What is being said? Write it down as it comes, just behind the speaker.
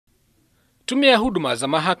Tume ya huduma za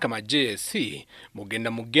mahakama JSC,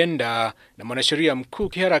 Mugenda na mwanasheria mkuu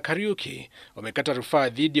Kihara Kariuki wamekata rufaa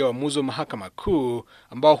dhidi ya uamuzi wa mahakama kuu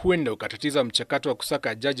ambao huenda ukatatiza mchakato wa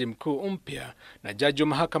kusaka jaji mkuu mpya na jaji wa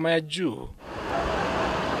mahakama ya juu.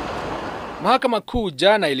 Mahakama kuu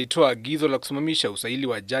jana ilitoa agizo la kusimamisha usaili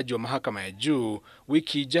wa jaji wa mahakama ya juu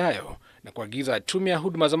wiki ijayo na kuagiza tume ya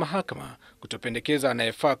huduma za mahakama kutopendekeza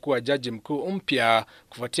anayefaa kuwa jaji mkuu mpya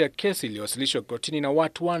kufuatia kesi iliyowasilishwa kotini na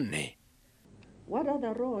watu 4. What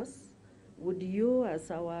other roles would you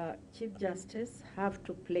as our Chief Justice have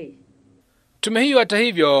to play? Tume hiyo hata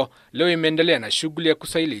hivyo leo imeendelea na shughuli ya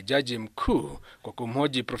kusaili jaji mkuu kwa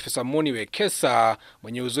kumhoji Profesa Moni Wekesa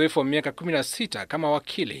mwenye uzoefu wa miaka 16 kama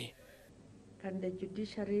wakili. Can the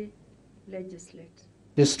judiciary legislate?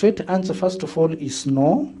 The straight answer first of all is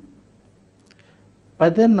no.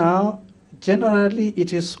 But then now generally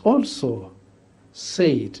it is also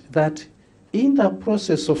said that in the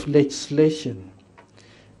process of legislation,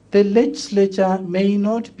 the legislature may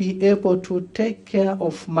not be able to take care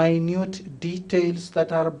of minute details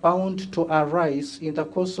that are bound to arise in the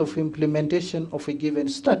course of implementation of a given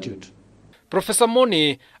statute. Profesa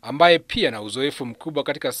Moni, ambaye pia na uzoefu mkubwa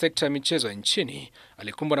katika sekta ya michezo nchini,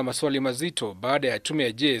 alikumbwa na maswali mazito baada ya tume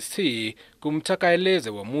ya JSC kumtaka aeleze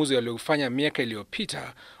uamuzi aliofanya miaka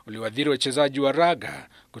iliyopita ulioathiri wachezaji wa raga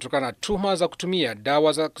kutokana na tuhuma za kutumia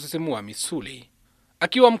dawa za kusisimua misuli.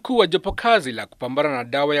 Akiwa mkuu wa jopo kazi la kupambana na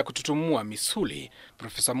dawa ya kututumua misuli,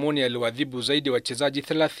 Profesa Moni aliwaadhibu zaidi ya wachezaji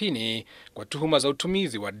 30 kwa tuhuma za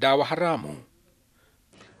utumizi wa dawa haramu.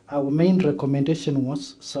 Our main recommendation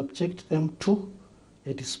was subject them to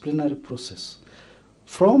a disciplinary process.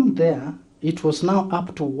 From there, it was now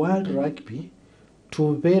up to World Rugby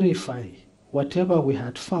to verify whatever we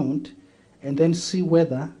had found and then see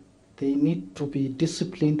whether they need to be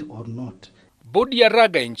disciplined or not. Bodi ya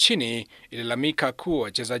raga nchini ililalamika kuwa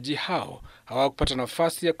wachezaji hao hawakupata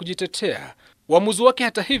nafasi ya kujitetea. Uamuzi wake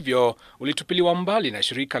hata hivyo ulitupiliwa mbali na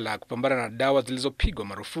shirika la kupambana na dawa zilizopigwa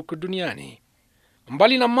marufuku duniani.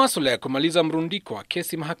 Mbali na masuala ya kumaliza mrundiko wa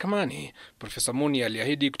kesi mahakamani, Profesa Moni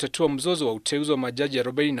aliahidi kutatua mzozo wa uteuzi wa majaji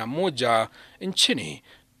 41 nchini.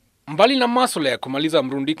 Mbali na masuala ya kumaliza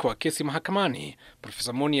mrundiko wa kesi mahakamani,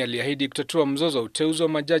 Profesa Moni aliahidi kutatua mzozo wa uteuzi wa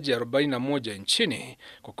majaji 41 nchini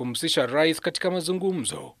kwa kumhusisha rais katika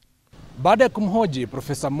mazungumzo. Baada ya kumhoji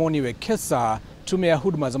Profesa Moni Wekesa, tume ya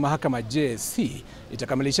huduma za mahakama JSC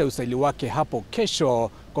itakamilisha usaili wake hapo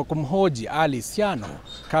kesho kwa kumhoji Ali Siano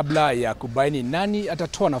kabla ya kubaini nani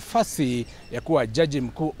atatoa nafasi ya kuwa jaji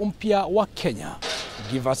mkuu mpya wa Kenya.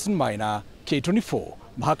 Giverson Maina, K24,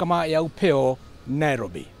 Mahakama ya Upeo,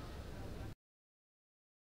 Nairobi.